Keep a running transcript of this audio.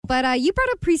but you brought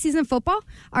up preseason football.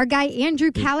 Our guy Andrew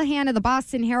Callahan of the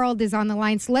Boston Herald is on the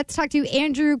line, so let's talk to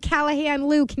Andrew Callahan.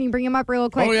 Lou, can you bring him up real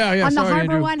quick? Oh, yeah. On the Sorry,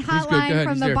 Harbor Andrew. One hotline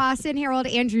from the Boston Herald.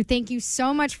 Andrew, thank you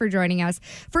so much for joining us.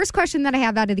 First question that I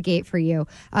have out of the gate for you.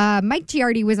 Mike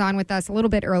Giardi was on with us a little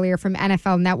bit earlier from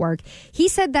NFL Network. He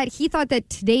said that he thought that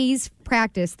today's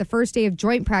practice, the first day of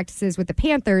joint practices with the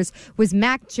Panthers, was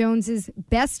Mac Jones's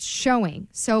best showing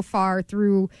so far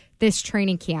through this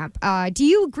training camp. Do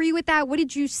you agree with that? What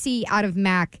did you see out of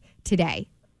Mac today?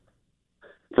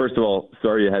 First of all,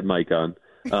 sorry you had Mike on.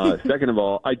 Second of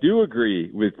all, I do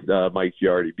agree with Mike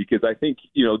Giardi because I think,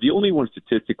 the only one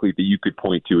statistically that you could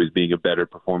point to as being a better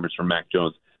performance from Mac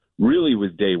Jones really was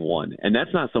day one. And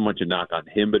that's not so much a knock on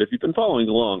him, but if you've been following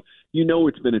along,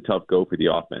 it's been a tough go for the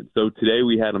offense. So today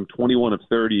we had him 21 of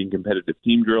 30 in competitive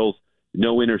team drills,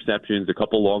 no interceptions, a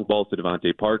couple long balls to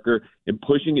Devontae Parker, and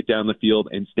pushing it down the field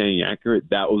and staying accurate.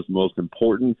 That was the most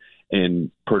important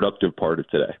and productive part of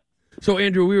today. So,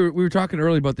 Andrew, we were talking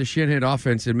earlier about the Shanahan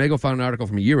offense, and Mego found an article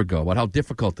from a year ago about how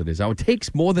difficult it is, how it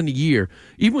takes more than a year,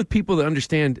 even with people that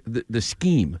understand the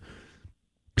scheme.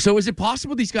 So is it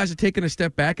possible these guys are taking a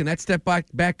step back, and that step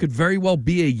back could very well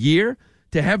be a year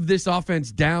to have this offense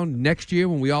down next year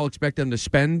when we all expect them to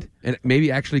spend and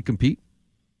maybe actually compete?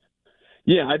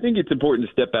 Yeah, I think it's important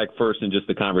to step back first in just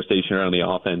the conversation around the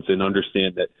offense and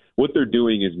understand that what they're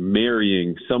doing is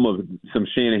marrying some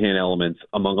Shanahan elements,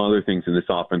 among other things in this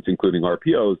offense, including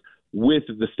RPOs, with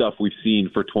the stuff we've seen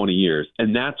for 20 years.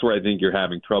 And that's where I think you're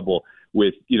having trouble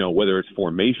with, whether it's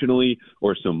formationally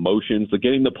or some motions, like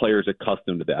getting the players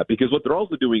accustomed to that. Because what they're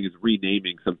also doing is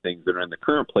renaming some things that are in the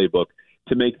current playbook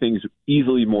to make things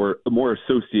easily more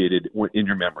associated in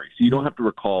your memory. So you don't have to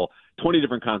recall 20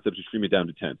 different concepts and stream it down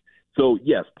to 10. So,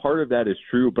 yes, part of that is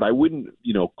true, but I wouldn't,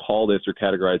 call this or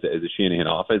categorize it as a Shanahan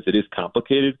offense. It is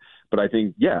complicated, but I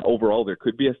think, overall there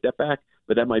could be a step back,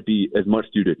 but that might be as much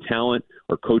due to talent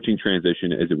or coaching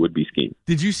transition as it would be scheme.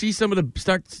 Did you see some of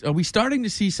are we starting to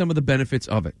see some of the benefits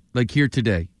of it, like here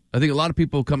today? I think a lot of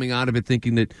people coming out of it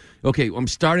thinking that, okay, I'm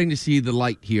starting to see the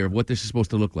light here of what this is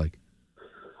supposed to look like.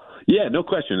 Yeah, no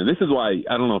question. And this is why,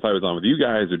 I don't know if I was on with you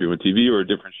guys or doing TV or a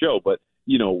different show, but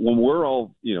when we're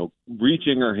all,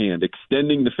 reaching our hand,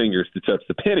 extending the fingers to touch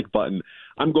the panic button,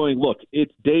 I'm going, look,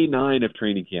 it's day 9 of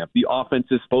training camp. The offense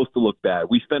is supposed to look bad.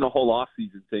 We spent a whole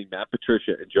offseason saying Matt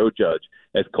Patricia and Joe Judge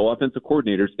as co-offensive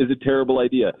coordinators is a terrible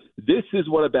idea. This is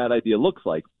what a bad idea looks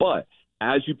like. But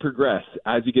as you progress,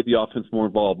 as you get the offense more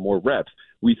involved, more reps,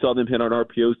 we saw them hit on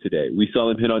RPOs today. We saw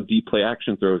them hit on deep play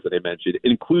action throws that I mentioned,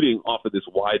 including off of this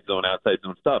wide zone, outside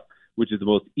zone stuff, which is the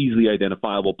most easily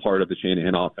identifiable part of the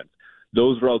Shanahan offense.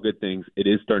 Those were all good things. It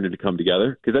is starting to come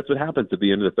together because that's what happens at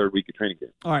the end of the third week of training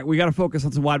camp. All right, we got to focus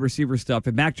on some wide receiver stuff.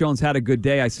 If Mac Jones had a good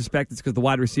day, I suspect it's because the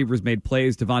wide receivers made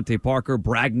plays. Devontae Parker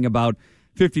bragging about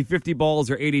 50-50 balls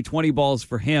or 80-20 balls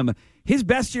for him. His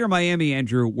best year in Miami,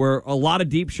 Andrew, were a lot of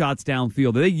deep shots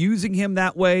downfield. Are they using him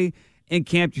that way in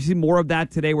camp? Do you see more of that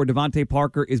today where Devontae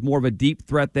Parker is more of a deep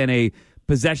threat than a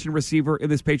possession receiver in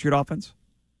this Patriot offense?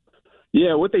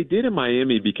 Yeah, what they did in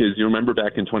Miami, because you remember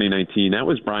back in 2019, that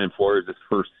was Brian Flores'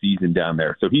 first season down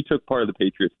there. So he took part of the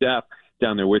Patriot staff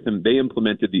down there with him. They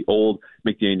implemented the old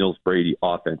McDaniels-Brady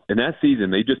offense. And that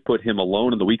season, they just put him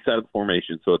alone on the weak side of the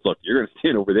formation. So it's, look, you're going to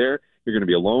stand over there, you're going to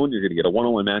be alone, you're going to get a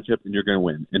one-on-one matchup, and you're going to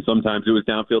win. And sometimes it was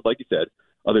downfield, like you said.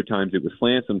 Other times it was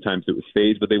slant, sometimes it was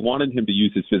phase, but they wanted him to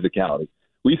use his physicality.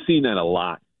 We've seen that a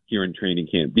lot here in training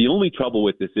camp. The only trouble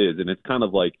with this is, and it's kind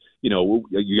of like, you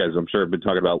guys, I'm sure, have been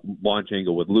talking about launch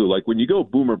angle with Lou. Like when you go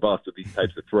boom or bust with these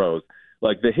types of throws,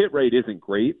 like the hit rate isn't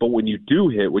great, but when you do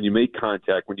hit, when you make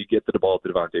contact, when you get to the ball to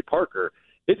Devontae Parker,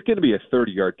 it's going to be a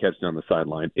 30-yard catch down the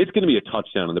sideline. It's going to be a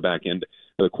touchdown in the back end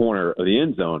of the corner of the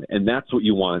end zone, and that's what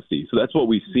you want to see. So that's what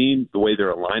we've seen, the way they're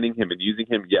aligning him and using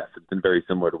him. Yes, it's been very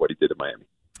similar to what he did in Miami.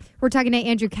 We're talking to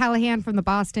Andrew Callahan from the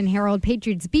Boston Herald,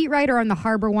 Patriots beat writer on the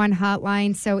Harbor One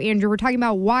hotline. So, Andrew, we're talking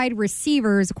about wide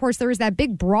receivers. Of course, there was that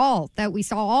big brawl that we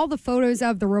saw all the photos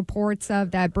of, the reports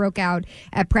of that broke out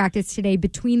at practice today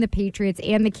between the Patriots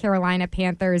and the Carolina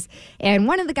Panthers. And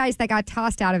one of the guys that got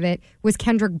tossed out of it was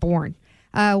Kendrick Bourne.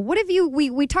 What have you?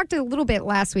 We talked a little bit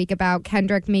last week about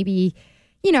Kendrick maybe,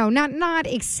 not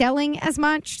excelling as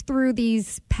much through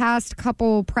these past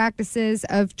couple practices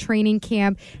of training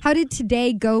camp. How did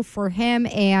today go for him,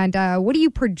 and what are you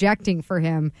projecting for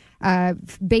him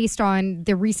based on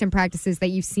the recent practices that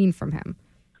you've seen from him?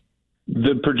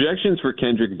 The projections for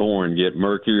Kendrick Bourne get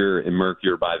murkier and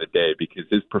murkier by the day because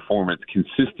his performance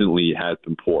consistently has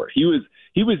been poor. He was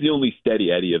the only steady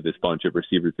Eddie of this bunch of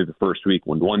receivers through the first week,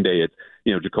 when one day it's,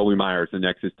 Jacoby Myers, the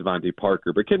next is Devontae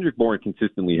Parker. But Kendrick Bourne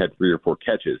consistently had 3 or 4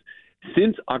 catches.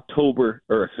 Since August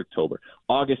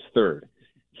 3rd,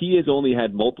 he has only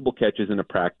had multiple catches in a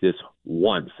practice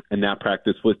once, and that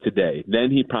practice was today.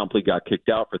 Then he promptly got kicked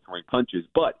out for throwing punches.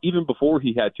 But even before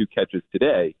he had 2 catches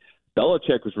today,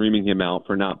 Belichick was reaming him out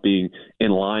for not being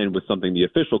in line with something the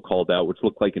official called out, which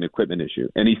looked like an equipment issue.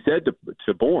 And he said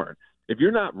to Bourne, if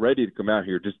you're not ready to come out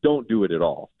here, just don't do it at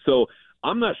all. So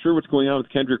I'm not sure what's going on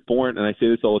with Kendrick Bourne, and I say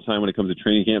this all the time when it comes to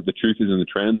training camp. The truth is in the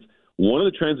trends. One of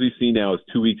the trends we've seen now is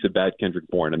 2 weeks of bad Kendrick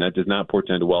Bourne, and that does not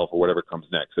portend well for whatever comes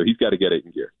next. So he's got to get it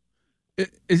in gear.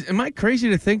 Am I crazy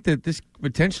to think that this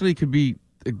potentially could be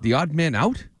the odd man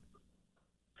out?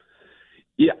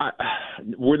 Yeah,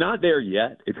 we're not there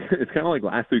yet. It's kind of like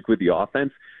last week with the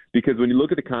offense, because when you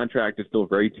look at the contract, it's still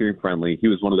very team-friendly. He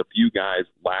was one of the few guys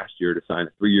last year to sign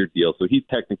a 3-year deal, so he's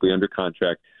technically under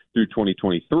contract through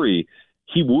 2023.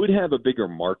 He would have a bigger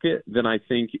market than I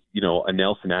think, a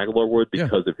Nelson Aguilar would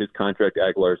because of his contract.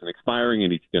 Aguilar isn't expiring,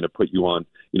 and he's going to put you on,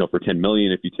 for $10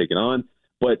 million if you take it on.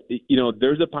 But,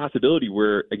 there's a possibility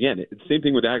where, again, it's the same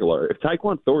thing with Aguilar. If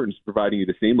Tyquan Thornton's providing you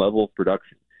the same level of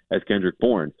production as Kendrick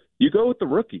Bourne, you go with the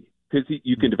rookie because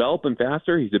you can develop him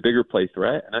faster. He's a bigger play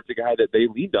threat, and that's a guy that they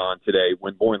leaned on today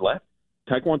when Bourne left.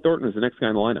 Tyquan Thornton is the next guy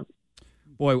in the lineup.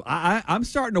 Boy, I'm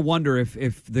starting to wonder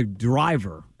if the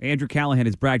driver, Andrew Callahan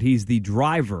has bragged he's the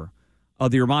driver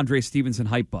of the Ramondre Stevenson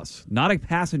hype bus, not a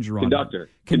passenger on it.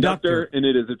 Conductor, and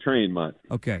it is a train, Mutt.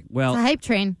 Okay, well. It's a hype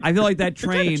train. I feel like that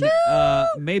train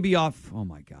may be off,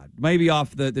 maybe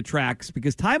off the tracks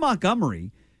because Ty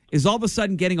Montgomery is all of a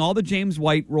sudden getting all the James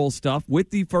White role stuff with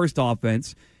the first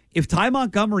offense. If Ty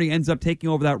Montgomery ends up taking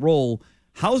over that role,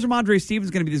 how is Ramondre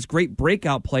Stevenson going to be this great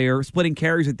breakout player splitting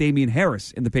carries with Damian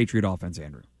Harris in the Patriot offense,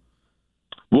 Andrew?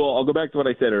 Well, I'll go back to what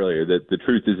I said earlier, that the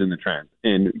truth is in the trend.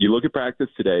 And you look at practice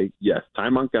today, yes, Ty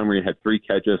Montgomery had 3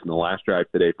 catches in the last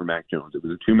drive today for Mac Jones. It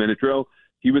was a 2-minute drill.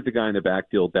 He was the guy in the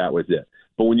backfield. That was it.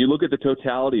 But when you look at the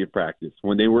totality of practice,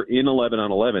 when they were in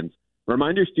 11-on-11s,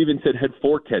 Ramondre Stevenson had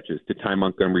 4 catches to Ty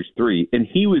Montgomery's 3, and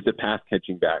he was the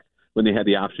pass-catching back when they had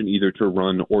the option either to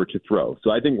run or to throw.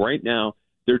 So I think right now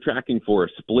they're tracking for a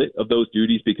split of those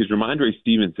duties because Ramondre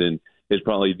Stevenson is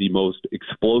probably the most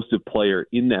explosive player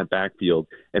in that backfield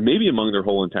and maybe among their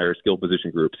whole entire skill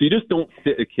position group. So you just don't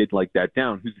sit a kid like that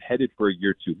down who's headed for a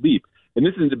year 2 leap. And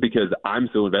this isn't because I'm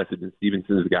so invested in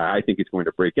Stevenson as a guy I think is going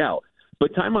to break out.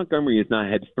 But Ty Montgomery has not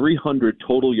had 300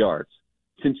 total yards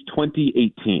since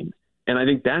 2018. And I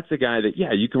think that's a guy that,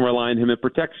 you can rely on him at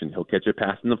protection. He'll catch a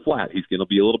pass in the flat. He's going to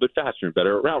be a little bit faster and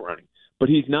better at route running. But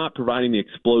he's not providing the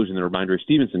explosion that Ramondre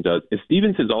Stevenson does. If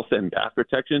Stevenson's all set in pass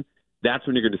protection, that's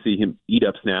when you're going to see him eat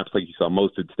up snaps like you saw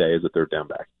most of today as a third down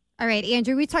back. All right,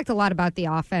 Andrew, we talked a lot about the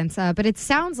offense, but it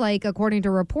sounds like, according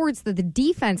to reports, that the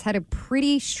defense had a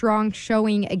pretty strong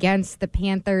showing against the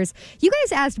Panthers. You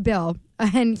guys asked Bill,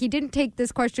 and he didn't take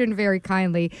this question very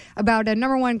kindly, about a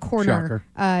number 1 corner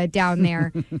down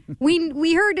there.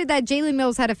 We heard that Jalen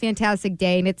Mills had a fantastic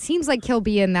day, and it seems like he'll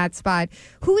be in that spot.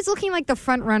 Who is looking like the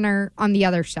front runner on the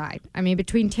other side? I mean,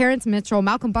 between Terrence Mitchell,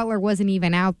 Malcolm Butler wasn't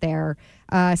even out there.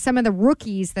 Some of the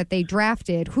rookies that they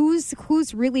drafted,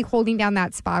 who's really holding down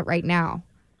that spot right now?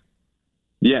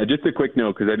 Yeah, just a quick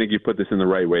note, because I think you put this in the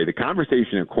right way. The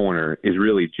conversation at corner is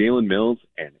really Jalen Mills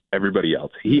and everybody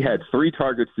else. He had 3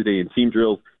 targets today in team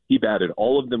drills. He batted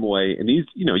all of them away. And these,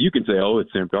 you can say,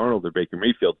 it's Sam Darnold or Baker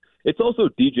Mayfield. It's also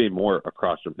DJ Moore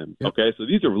across from him. Yep. Okay, so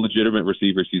these are legitimate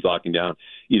receivers he's locking down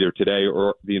either today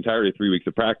or the entirety of 3 weeks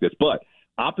of practice. But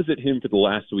opposite him for the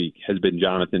last week has been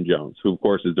Jonathan Jones, who, of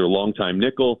course, is their longtime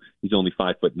nickel. He's only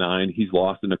 5'9". He's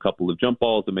lost in a couple of jump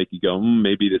balls to make you go,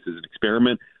 maybe this is an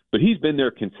experiment. But he's been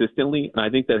there consistently, and I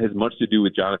think that has much to do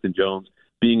with Jonathan Jones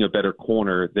being a better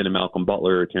corner than a Malcolm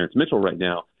Butler or Terrence Mitchell right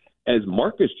now, as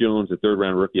Marcus Jones, the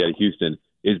third-round rookie out of Houston,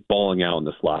 is balling out in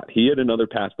the slot. He had another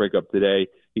pass breakup today.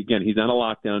 Again, he's not a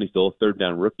lockdown. He's still a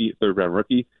third-round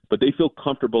rookie, but they feel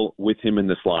comfortable with him in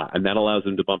the slot, and that allows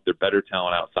them to bump their better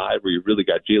talent outside where you really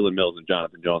got Jalen Mills and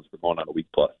Jonathan Jones for going on a week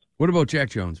plus. What about Jack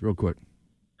Jones, real quick?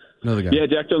 Another guy. Yeah,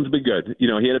 Jack Jones has been good. He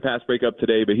had a pass breakup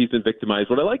today, but he's been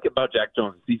victimized. What I like about Jack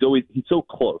Jones is he's so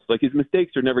close. Like, his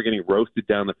mistakes are never getting roasted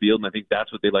down the field, and I think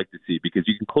that's what they like to see because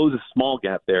you can close a small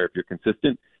gap there if you're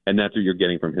consistent, and that's what you're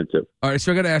getting from him too. All right,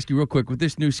 so I got to ask you real quick, with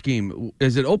this new scheme,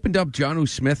 has it opened up Jonnu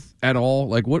Smith at all?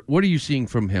 Like, what are you seeing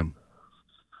from him?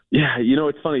 Yeah,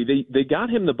 it's funny. They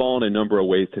got him the ball in a number of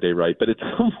ways today, right? But at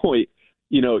some point,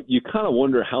 you kind of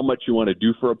wonder how much you want to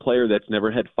do for a player that's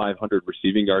never had 500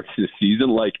 receiving yards this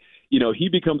season. Like, he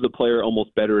becomes a player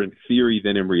almost better in theory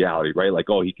than in reality, right? Like,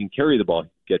 he can carry the ball, he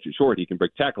can catch it short, he can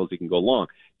break tackles, he can go long.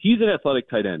 He's an athletic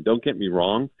tight end, don't get me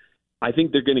wrong. I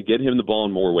think they're going to get him the ball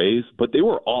in more ways, but they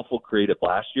were awful creative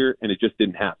last year, and it just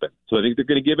didn't happen. So I think they're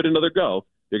going to give it another go.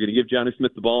 They're going to give Johnny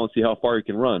Smith the ball and see how far he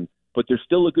can run. But there's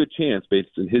still a good chance, based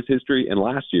on his history and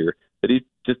last year, that he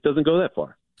just doesn't go that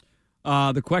far.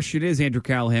 The question is, Andrew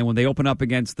Callahan, when they open up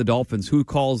against the Dolphins, who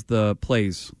calls the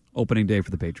plays opening day for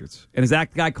the Patriots? And is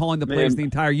that guy calling the plays the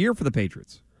entire year for the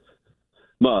Patriots?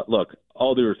 Look,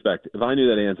 all due respect, if I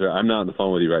knew that answer, I'm not on the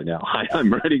phone with you right now.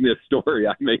 I'm writing this story.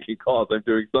 I'm making calls. I'm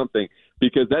doing something,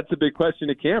 because that's a big question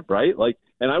at camp, right?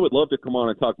 And I would love to come on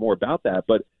and talk more about that,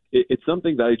 but it's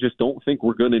something that I just don't think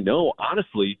we're going to know,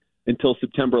 honestly, until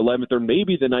September 11th or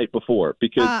maybe the night before.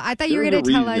 Because I thought you were going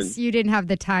to tell us you didn't have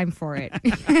the time for it.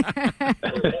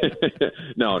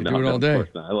 No, do it all day. Of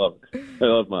course not. I love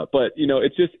it. But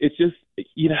it's just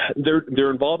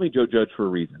they're involving Joe Judge for a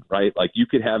reason, right? Like, you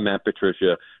could have Matt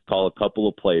Patricia call a couple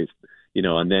of plays,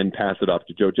 and then pass it off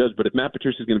to Joe Judge. But if Matt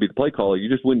Patricia is going to be the play caller, you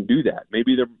just wouldn't do that.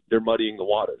 Maybe they're muddying the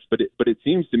waters. But it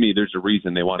seems to me there's a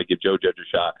reason they want to give Joe Judge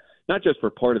a shot, not just for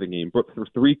part of the game, but for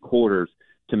 3 quarters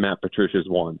to Matt Patricia's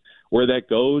 1. Where that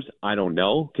goes, I don't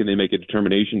know. Can they make a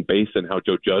determination based on how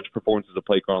Joe Judge performs as a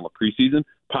play caller in the preseason?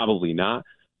 Probably not.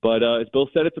 But as Bill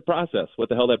said, it's a process. What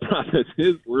the hell that process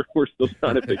is, we're still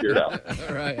trying to figure it out.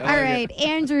 All right,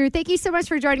 Andrew, thank you so much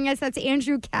for joining us. That's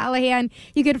Andrew Callahan.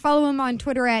 You can follow him on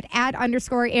Twitter at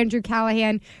 @_Andrew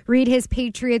Callahan. Read his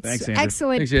Patriots,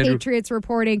 excellent Patriots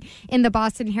reporting in the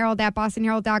Boston Herald at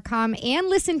bostonherald.com, and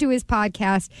listen to his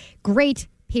podcast. Great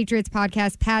Patriots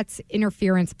podcast, Pat's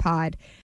Interference Pod.